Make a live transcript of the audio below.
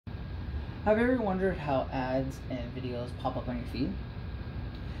Have you ever wondered how ads and videos pop up on your feed?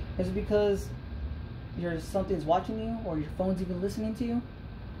 Is it because something's watching you, or your phone's even listening to you?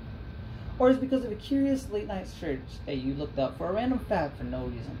 Or is it because of a curious late night search that you looked up for a random fact for no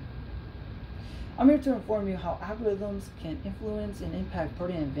reason? I'm here to inform you how algorithms can influence and impact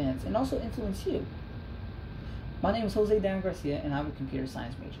pertinent events and also influence you. My name is Jose Dan Garcia and I'm a computer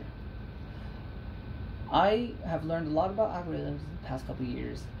science major. I have learned a lot about algorithms in the past couple of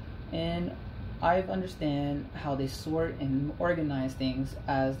years, and I understand how they sort and organize things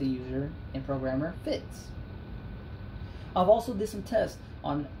as the user and programmer fits. I've also did some tests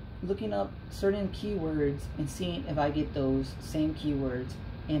on looking up certain keywords and seeing if I get those same keywords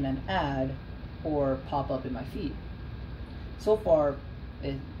in an ad or pop up in my feed. So far,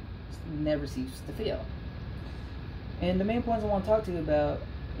 it never seems to fail. And the main points I want to talk to you about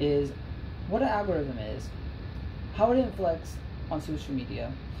is what an algorithm is, how it inflects on social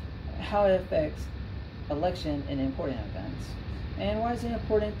media, how it affects election and important events, and why is it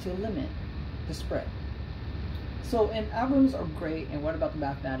important to limit the spread. So, and algorithms are great, and what about the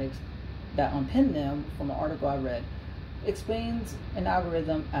mathematics that unpin them from an article I read explains an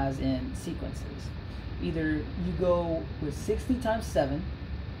algorithm as in sequences. Either you go with 60 times 7,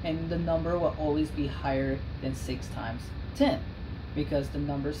 and the number will always be higher than 6 times 10, because the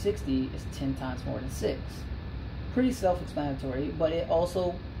number 60 is 10 times more than 6. Pretty self-explanatory, but it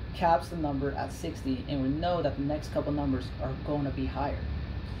also caps the number at 60, and we know that the next couple numbers are going to be higher.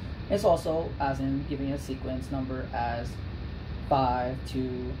 It's also as in giving a sequence number as 5,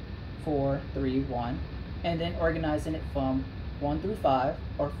 2, 4, 3, 1, and then organizing it from 1 through 5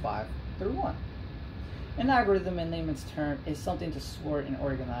 or 5 through 1. An algorithm, in layman's term, is something to sort and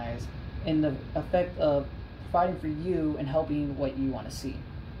organize in the effect of providing for you and helping what you want to see.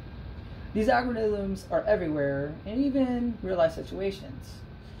 These algorithms are everywhere and even real life situations,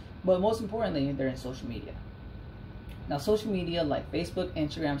 but most importantly, they're in social media. Now, social media like Facebook,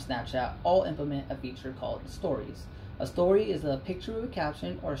 Instagram, Snapchat all implement a feature called stories. A story is a picture with a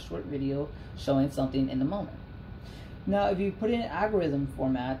caption or a short video showing something in the moment. Now, if you put it in algorithm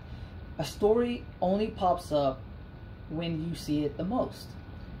format, a story only pops up when you see it the most.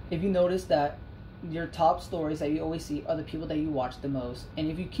 If you notice that your top stories that you always see are the people that you watch the most, and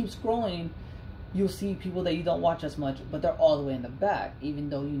if you keep scrolling, you'll see people that you don't watch as much, but they're all the way in the back, even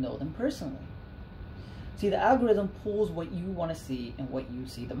though you know them personally. See, the algorithm pulls what you want to see and what you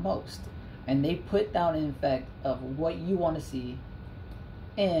see the most, and they put down an effect of what you want to see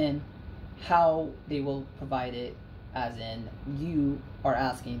and how they will provide it, as in you are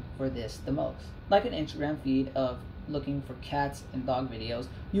asking for this the most. Like an Instagram feed of looking for cats and dog videos,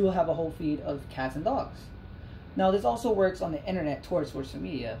 you will have a whole feed of cats and dogs. Now, this also works on the internet towards social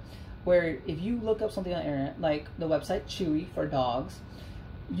media, where if you look up something on the internet, like the website Chewy for dogs,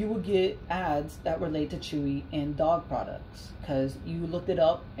 you will get ads that relate to Chewy and dog products because you looked it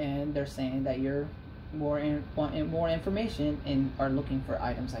up and they're saying that you're want more information and are looking for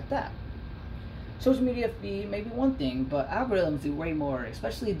items like that. Social media feed may be one thing, but algorithms do way more,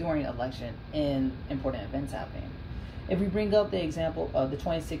 especially during election and important events happening. If we bring up the example of the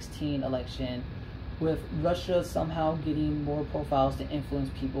 2016 election, with Russia somehow getting more profiles to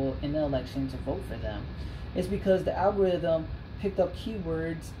influence people in the election to vote for them, it's because the algorithm picked up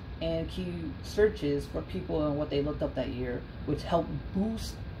keywords and key searches for people and what they looked up that year, which helped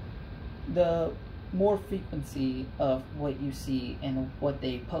boost the more frequency of what you see and what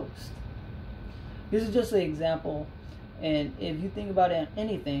they post. This is just an example, and if you think about it on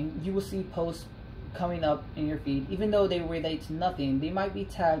anything, you will see posts coming up in your feed. Even though they relate to nothing, they might be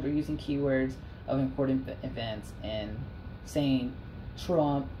tagged or using keywords of important events and saying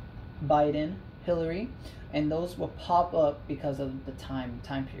Trump, Biden, Hillary, and those will pop up because of the time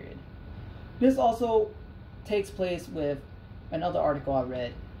period. This also takes place with another article I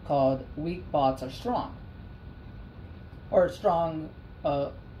read called "Weak Bots Are Strong," or strong,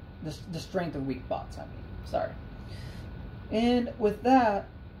 the strength of weak bots. Sorry. And with that,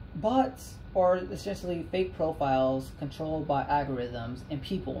 bots are essentially fake profiles controlled by algorithms and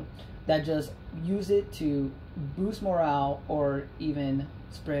people that just use it to boost morale or even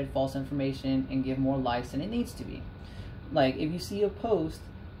spread false information and give more likes than it needs to be. Like, if you see a post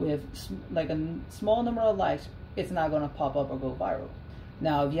with like a small number of likes, it's not going to pop up or go viral.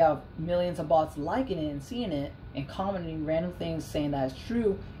 Now, if you have millions of bots liking it and seeing it and commenting random things saying that it's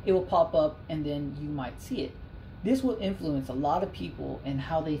true, it will pop up and then you might see it. This will influence a lot of people and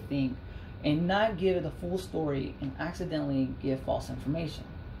how they think and not give it the full story and accidentally give false information.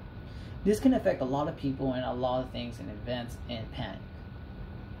 This can affect a lot of people and a lot of things and events and panic.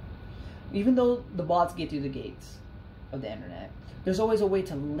 Even though the bots get through the gates, of the internet, there's always a way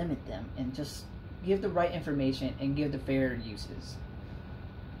to limit them and just give the right information and give the fair uses.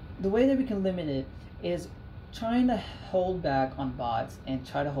 The way that we can limit it is trying to hold back on bots and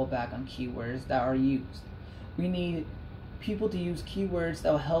try to hold back on keywords that are used. We need people to use keywords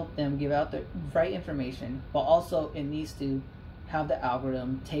that will help them give out the right information, but also it needs to have the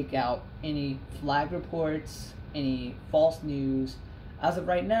algorithm take out any flag reports, any false news. As of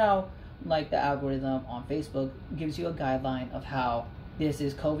right now, like the algorithm on Facebook gives you a guideline of how this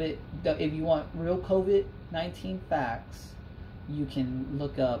is COVID. If you want real COVID-19 facts, you can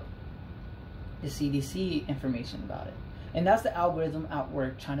look up the CDC information about it. And that's the algorithm at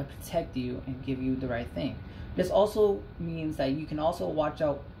work trying to protect you and give you the right thing. This also means that you can also watch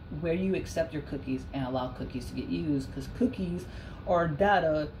out where you accept your cookies and allow cookies to get used, because cookies are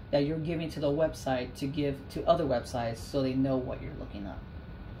data that you're giving to the website to give to other websites so they know what you're looking up.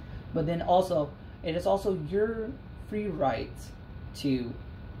 But then also, it is also your free right to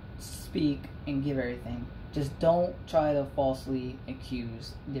speak and give everything. Just don't try to falsely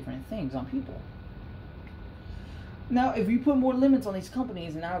accuse different things on people. Now, if you put more limits on these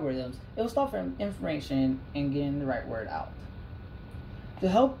companies and algorithms, it will stop information and getting the right word out. To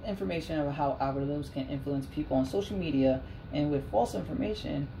help information about how algorithms can influence people on social media and with false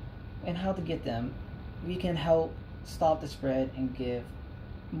information and how to get them, we can help stop the spread and give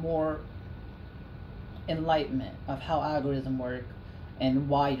more enlightenment of how algorithms work and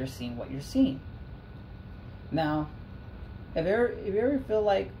why you're seeing what you're seeing. Now, if you ever feel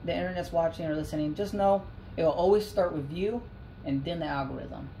like the internet's watching or listening, just know it will always start with you and then the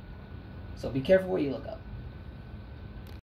algorithm. So be careful what you look up.